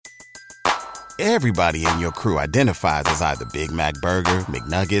Everybody in your crew identifies as either Big Mac Burger,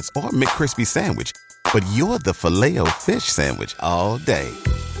 McNuggets, or McCrispy Sandwich. But you're the Filet-O-Fish Sandwich all day.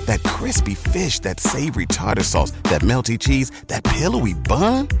 That crispy fish, that savory tartar sauce, that melty cheese, that pillowy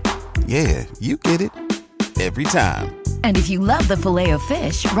bun. Yeah, you get it. Every time. And if you love the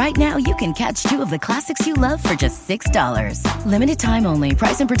Filet-O-Fish, right now you can catch two of the classics you love for just $6. Limited time only.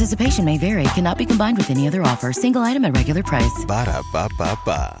 Price and participation may vary. Cannot be combined with any other offer. Single item at regular price.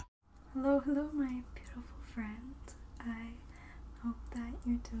 Ba-da-ba-ba-ba. Hello, my beautiful friend. I hope that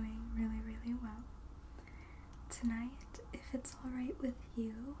you're doing really, really well. Tonight, if it's alright with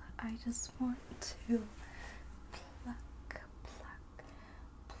you, I just want to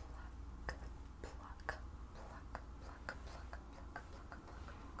pluck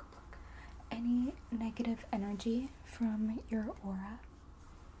any negative energy from your aura.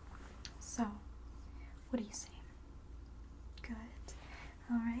 So, what do you say? Good.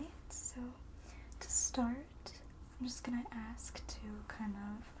 Alright, so to start, I'm just gonna ask to kind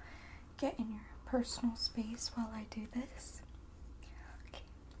of get in your personal space while I do this.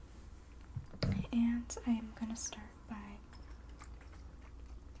 Okay. And I am gonna start by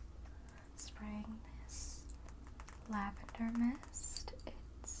spraying this lavender mist.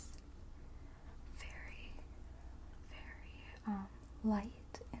 It's very, very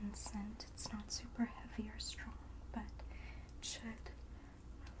light in scent. It's not super heavy or strong, but it should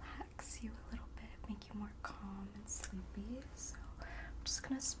relax you a little bit, make you more calm and sleepy. So I'm just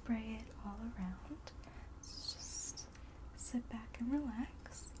gonna spray it all around. So just sit back and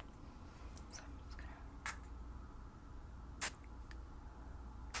relax. So I'm just gonna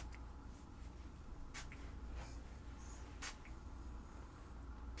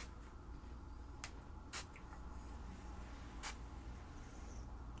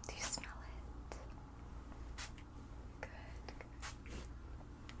do you smell it? Good.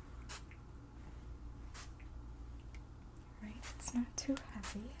 Right, it's not too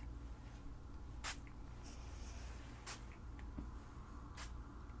heavy.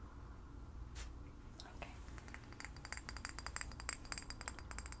 Okay.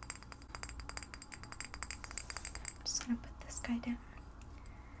 I'm just gonna put this guy down.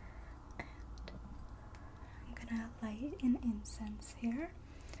 And I'm gonna light an incense here.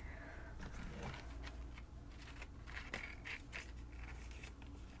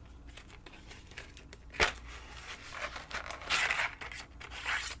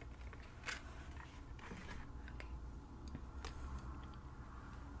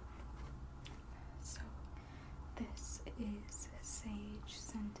 So this is sage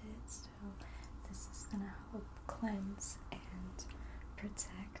scented, so this is gonna help cleanse and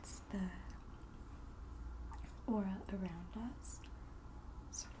protect the aura around us.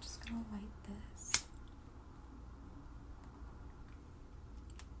 So I'm just gonna light this.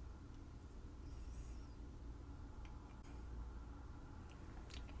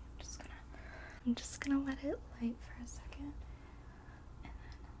 I'm just gonna let it light for a second, and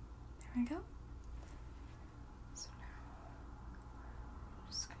then there we go. So now I'm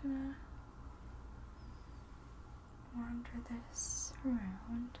just gonna wander this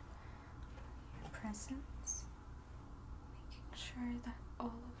around your presence, making sure that all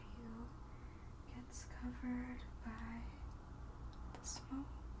of you gets covered by the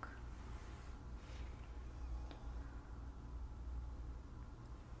smoke.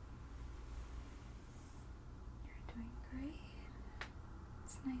 You're doing great.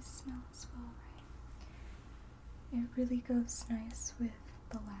 It's a nice smell as well, right? It really goes nice with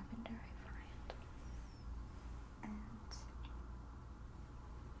the lavender, I find. And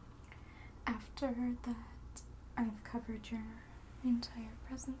after that, I've covered your entire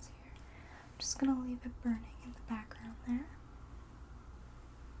presence here. I'm just gonna leave it burning in the background there.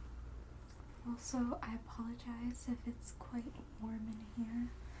 Also, I apologize if it's quite warm in here.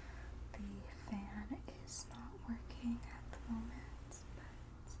 The fan is not working at the moment,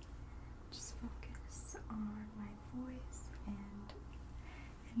 but just focus on my voice and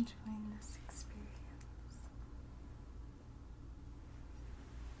enjoying this experience.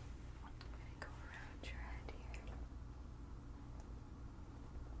 I'm gonna go around your head here.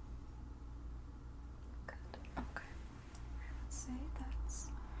 Good. Okay. I would say that's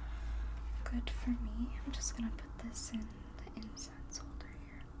good for me. I'm just gonna put this in the incense holder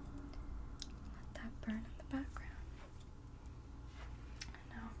here. Let that burn in the background. And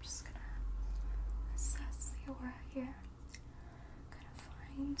now I'm just gonna assess the aura here. Gonna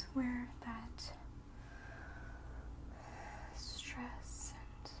find where that stress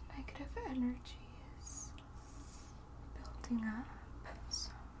and negative energy is building up.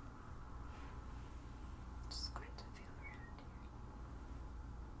 So just going to feel around here.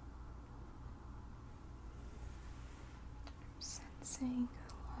 sensing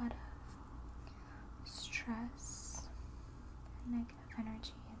a lot of stress and negative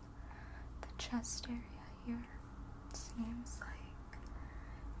energy in the chest area here. It seems like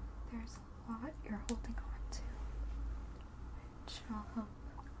there's a lot you're holding on to, which I'll help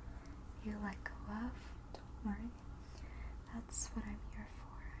you let go of. Don't worry. That's what I'm here for.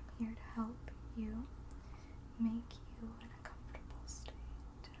 I'm here to help you, make you in a comfortable state,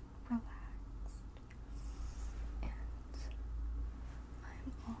 relaxed. And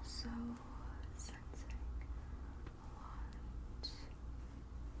I'm also sensing a lot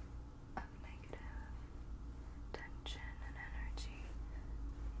of negative tension and energy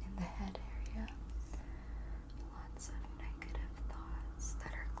in the head area. Lots of negative thoughts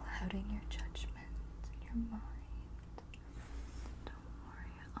that are clouding your judgment and your mind. Don't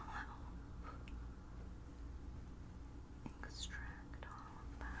worry, I'll help extract all of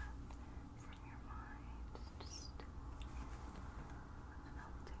that from your mind. Just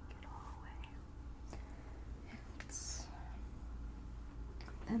I'll take it all away.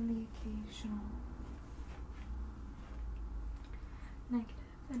 And the occasional negative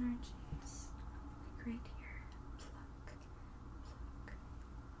energies, like right here, pluck, pluck,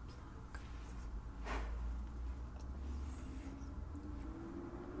 pluck.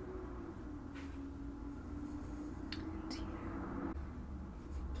 And here,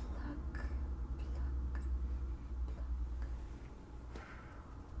 pluck, pluck, pluck.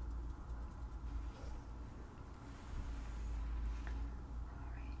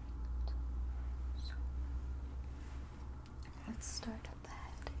 Alright, so let's start at the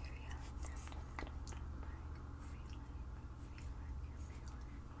head area. I'm just gonna start by feeling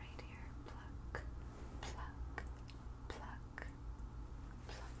right here. Pluck, pluck, pluck,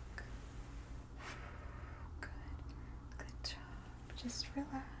 pluck. Good job. Just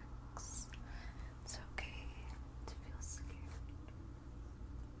relax. It's okay to feel scared.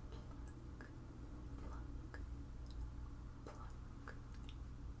 Pluck, pluck, pluck.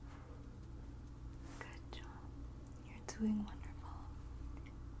 Good job. You're doing wonderful.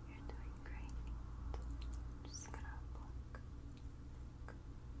 You're doing great. Just gonna pluck,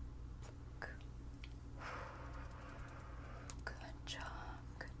 pluck. Good job.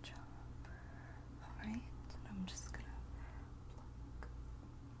 Good job. Alright, and I'm just gonna pluck,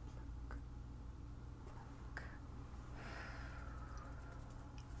 pluck, pluck.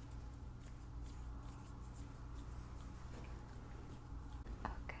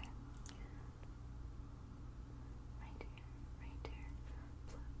 Okay. Right here, right here.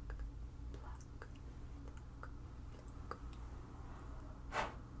 Pluck, pluck, pluck, pluck.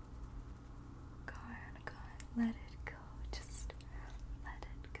 Good. Let it go. Just let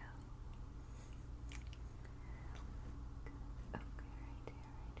it go. Okay, right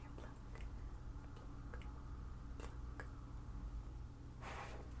here, pluck, pluck, pluck.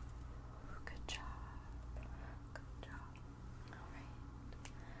 Good job. Good job. Alright.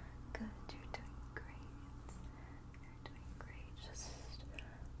 Good. You're doing great. You're doing great. Just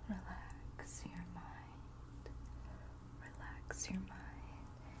relax your mind. Relax your mind.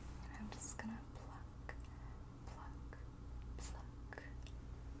 And I'm just gonna pluck, pluck, pluck.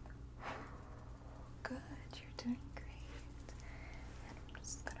 Good. You're doing great. And I'm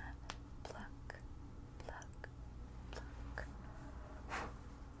just gonna pluck, pluck, pluck. Good.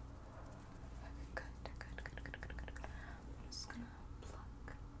 I'm just gonna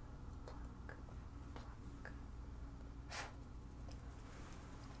pluck, pluck, pluck.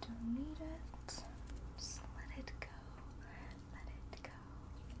 Don't need it. Just let it go. Let it go.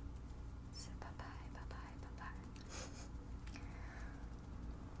 So bye-bye, bye-bye, bye-bye.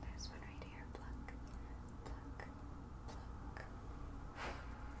 There's one right here. Pluck, pluck, pluck.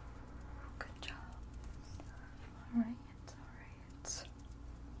 Good job. Alright.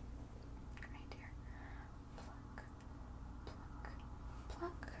 Right here. Pluck, pluck,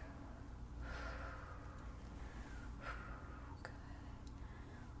 pluck. Good.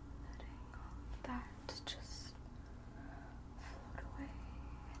 Letting all of that just float away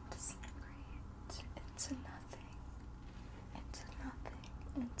and disintegrate into nothing. Into nothing.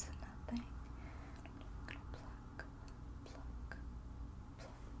 Into nothing. I'm gonna pluck, pluck,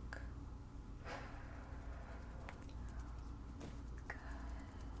 pluck. Good.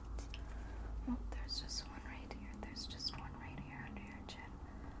 Oh, there's just one right here. There's just one right here under your chin.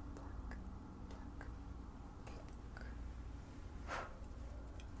 Pluck, pluck, pluck. Good.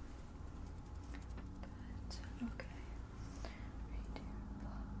 Okay. Right here.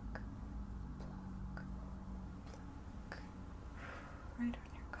 Pluck, pluck, pluck. Right on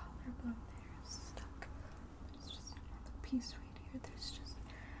your collarbone there. Stuck. There's just another piece right here. There's just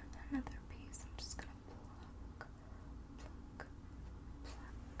another piece. I'm just gonna pluck, pluck,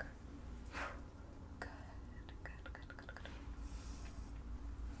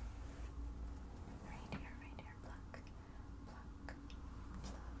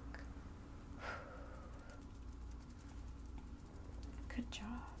 Good job.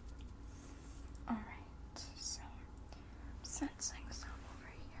 Alright, so I'm sensing some over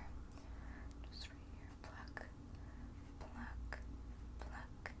here. Just right here. Pluck, pluck,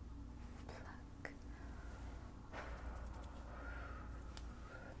 pluck, pluck.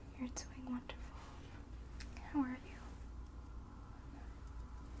 You're doing wonderful. How are you?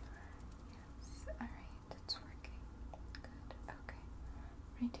 Yes, alright, it's working. Good, okay.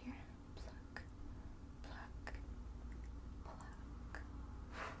 Right here. Pluck, pluck, pluck.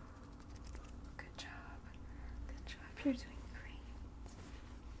 Good job. Good job. You're doing great.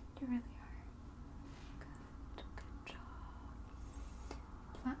 You really are. Good, good job.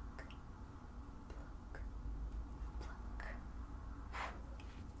 Pluck, pluck, pluck.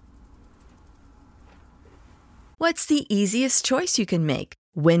 What's the easiest choice you can make?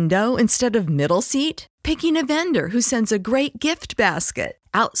 Window instead of middle seat? Picking a vendor who sends a great gift basket?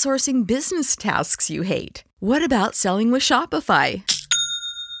 Outsourcing business tasks you hate? What about selling with Shopify?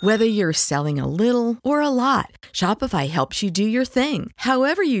 Whether you're selling a little or a lot, Shopify helps you do your thing,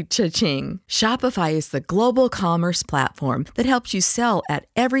 however you cha-ching. Shopify is the global commerce platform that helps you sell at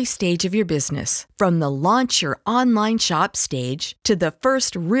every stage of your business. From the launch your online shop stage to the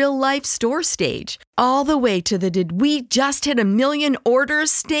first real-life store stage, all the way to the did we just hit a million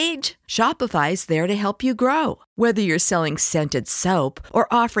orders stage? Shopify's there to help you grow. Whether you're selling scented soap or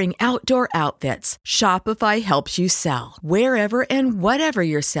offering outdoor outfits, Shopify helps you sell. Wherever and whatever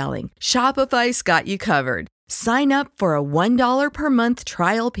you're selling, Shopify's got you covered. Sign up for a $1 per month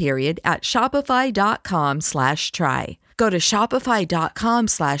trial period at shopify.com/try. Go to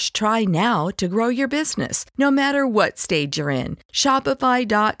shopify.com/try now to grow your business, no matter what stage you're in.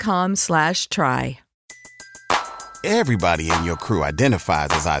 Shopify.com/try. Everybody in your crew identifies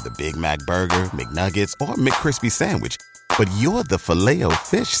as either Big Mac Burger, McNuggets, or McCrispy Sandwich. But you're the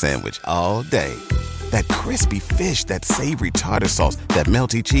Filet-O-Fish Sandwich all day. That crispy fish, that savory tartar sauce, that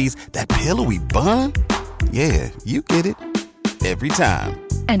melty cheese, that pillowy bun. Yeah, you get it. Every time.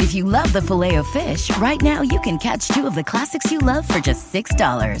 And if you love the Filet-O-Fish, right now you can catch two of the classics you love for just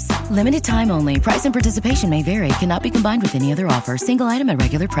 $6. Limited time only. Price and participation may vary. Cannot be combined with any other offer. Single item at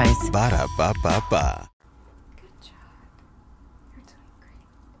regular price. Ba-da-ba-ba-ba. Good job. You're doing great.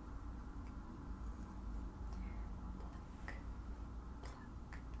 Pluck, pluck,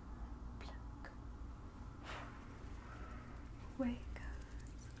 pluck. Way it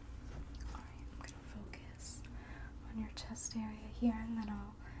goes. Alright, I'm gonna focus on your chest area here, and then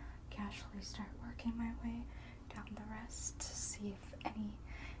I'll casually start working my way down the rest to see if any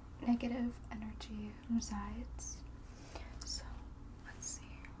negative energy resides. So, let's see.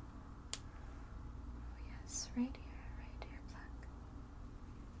 Oh yes, right here, pluck.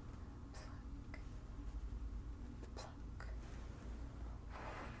 Pluck. Pluck.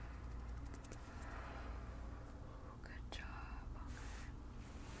 Good job. Okay.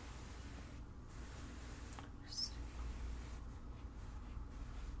 Just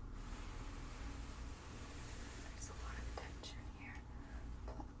there's a lot of tension here.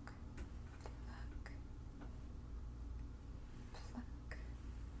 Pluck. Pluck. Pluck.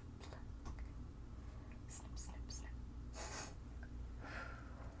 Pluck. Snip, snip, snip.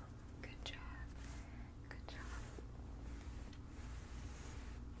 Good job. Good job.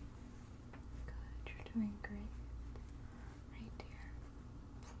 Good. You're doing great. Right here.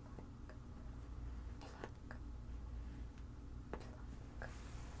 Pluck. Pluck. Pluck.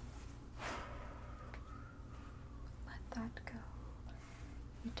 Let that go.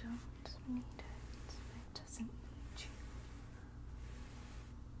 You don't need it. It doesn't need you.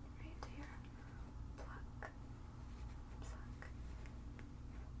 Right here. Pluck. Pluck.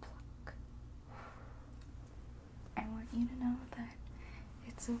 Pluck. I want you to know that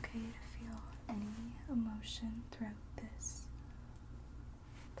it's okay to feel any emotion throughout this.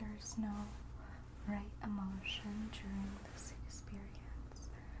 There's no right emotion during this experience.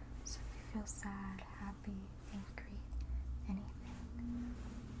 So if you feel sad, happy, angry, anything,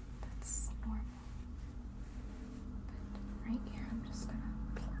 that's normal. But right here, I'm just gonna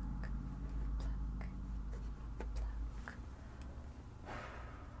pluck, pluck, pluck.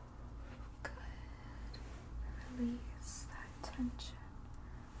 Good. Release that tension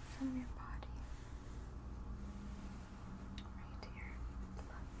from your body. Right here.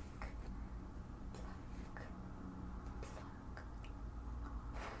 Pluck, pluck, pluck.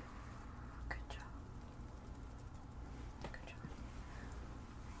 Good job. Good job.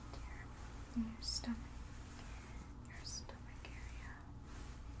 Right here. In your stomach. Your stomach area.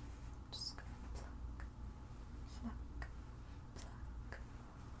 Just gonna pluck, pluck, pluck.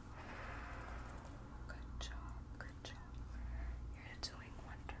 Good job. Good job. You're doing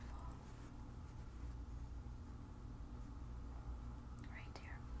wonderful.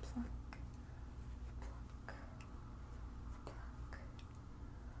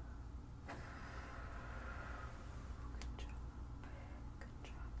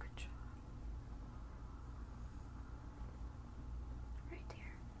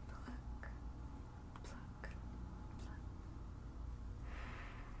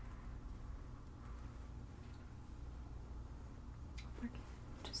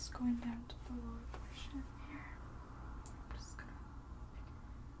 going down to the lower portion here. I'm just gonna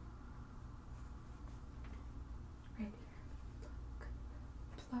right here.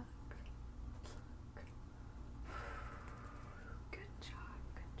 Pluck, pluck, pluck. Good job,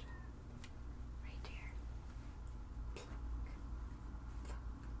 good job. Right here. Pluck,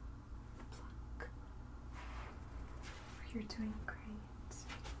 pluck, pluck. You're doing great.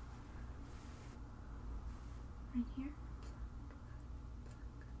 Right here.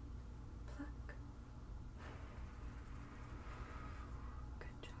 Pluck, pluck.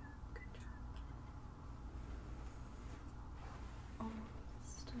 Good job, good job.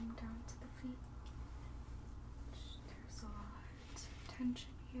 Almost going down to the feet. There's a lot of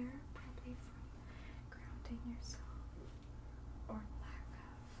tension here, probably from grounding yourself or lack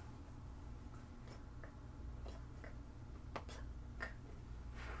of. Pluck, pluck, pluck.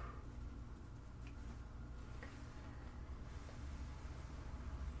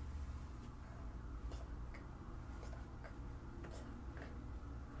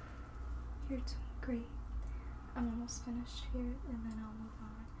 You're doing great. I'm almost finished here, and then I'll move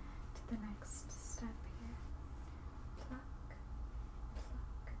on to the next step here. Pluck,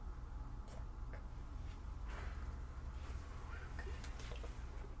 pluck, pluck. Good.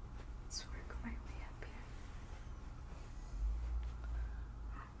 Let's work my way up here.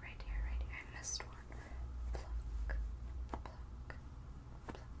 Oh, right here, right here. I missed one. Pluck, pluck,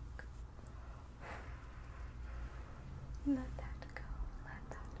 pluck. Let that go. Let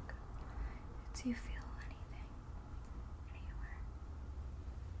that go. Do you feel anything? Anywhere?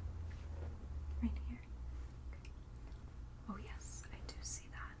 Right here? Okay. Oh yes, I do see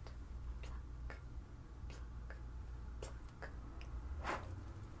that. Pluck, pluck, pluck.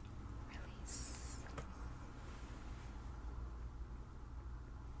 Release.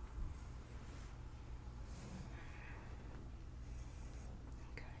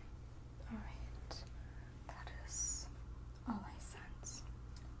 Okay. Alright. That is all I sense.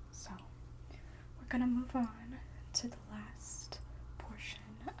 So, we're gonna move on to the last portion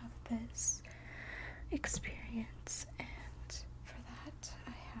of this experience, and for that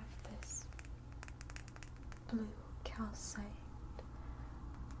I have this blue calcite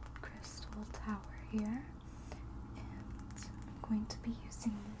crystal tower here, and I'm going to be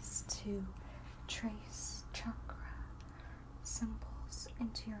using this to trace chakra symbols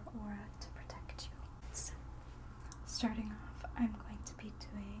into your aura to protect you. So, starting off, I'm going to be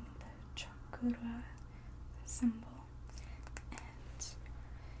doing the chakra symbol, and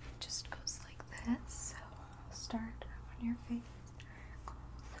it just goes like this. So I'll start on your face.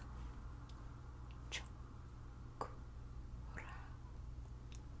 Chakra.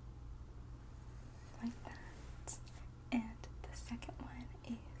 Like that. And the second one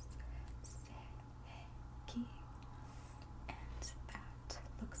is Seiki, and that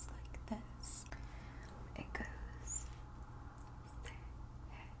looks like this. It goes Seiki.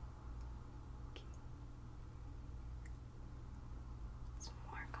 It's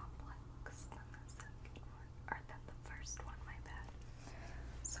more complex than the second one, or than the first one, my bad.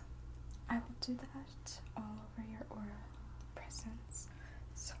 So, I will do that all over your aura presence.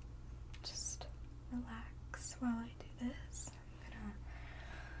 So, just relax while I do this. I'm gonna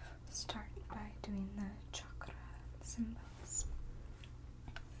start by doing the chakra symbols.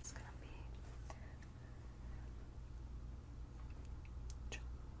 It's gonna be chakra.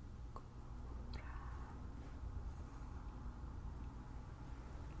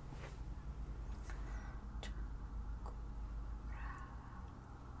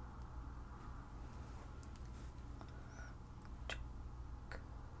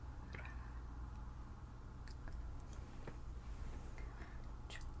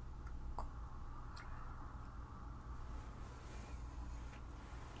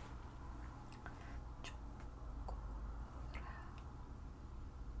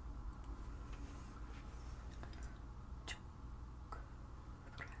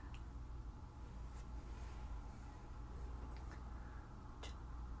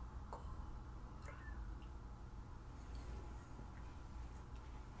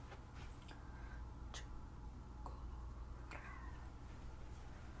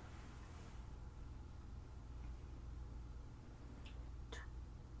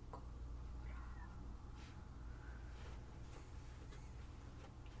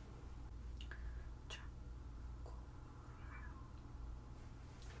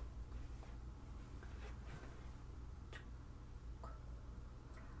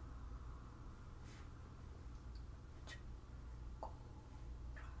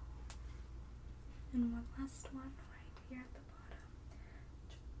 And one last one right here at the bottom.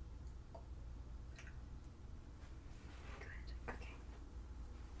 Good. Okay.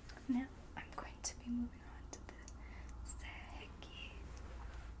 now I'm going to be moving on to the Seiki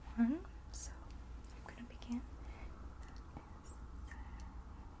one. So I'm going to begin.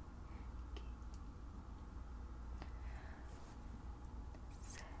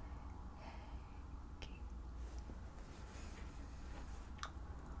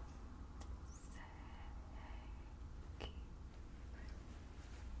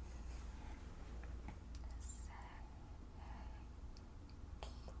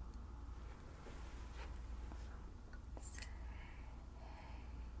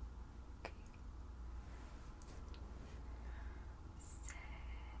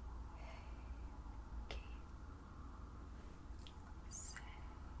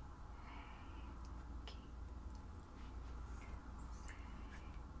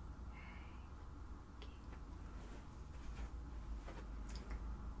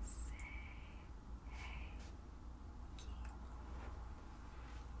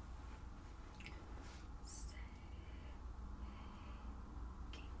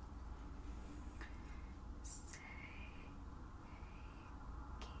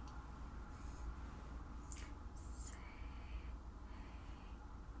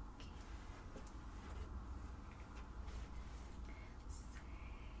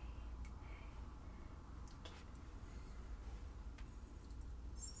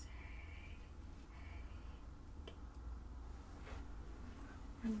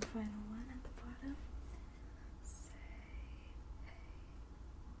 And the final one at the bottom.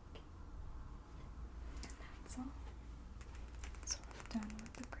 And that's all. So I'm done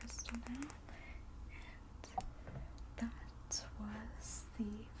with the crystal now. And that was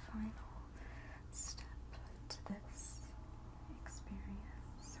the final step to this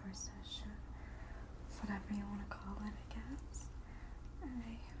experience or session, whatever you want to call it, I guess.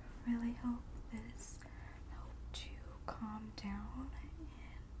 I really hope this helped you calm down and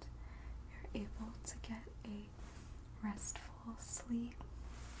you're able to get a restful sleep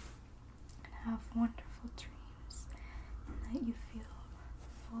and have wonderful dreams, and that you feel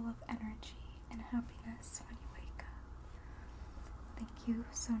full of energy and happiness when you wake up. Thank you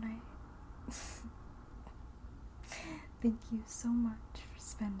Thank you so much for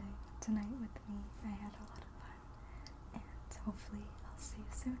spending tonight with me. I had a lot of fun, and hopefully I'll see you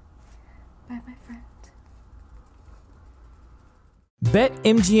soon. Bye, my friend.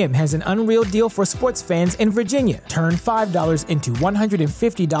 BetMGM has an unreal deal for sports fans in Virginia. Turn $5 into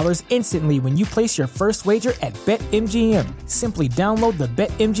 $150 instantly when you place your first wager at BetMGM. Simply download the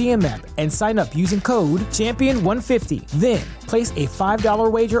BetMGM app and sign up using code Champion150. Then, place a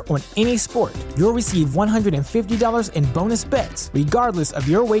 $5 wager on any sport. You'll receive $150 in bonus bets, regardless of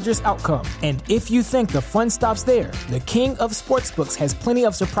your wager's outcome. And if you think the fun stops there, the king of sportsbooks has plenty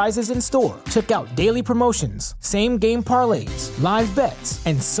of surprises in store. Check out daily promotions, same-game parlays, live bets,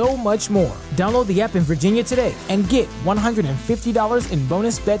 and so much more. Download the app in Virginia today and get $150 in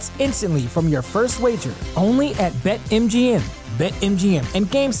bonus bets instantly from your first wager. Only at BetMGM. BetMGM and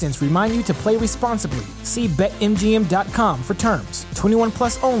GameSense remind you to play responsibly. See BetMGM.com for terms. 21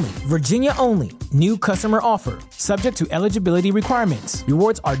 plus only. Virginia only. New customer offer. Subject to eligibility requirements.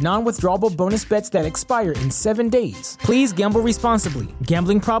 Rewards are non-withdrawable bonus bets that expire in 7 days. Please gamble responsibly.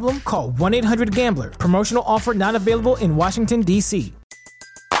 Gambling problem? Call 1-800-GAMBLER. Promotional offer not available in Washington, D.C.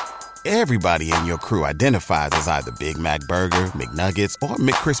 Everybody in your crew identifies as either Big Mac Burger, McNuggets, or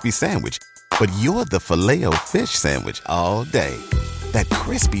McCrispy Sandwich. But you're the Filet-O-Fish Sandwich all day. That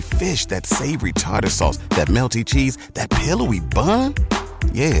crispy fish, that savory tartar sauce, that melty cheese, that pillowy bun.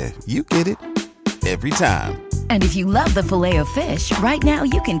 Yeah, you get it. Every time. And if you love the Filet-O-Fish, right now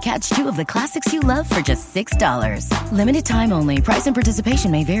you can catch two of the classics you love for just $6. Limited time only. Price and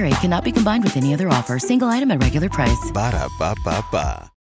participation may vary. Cannot be combined with any other offer. Single item at regular price. Ba-da-ba-ba-ba.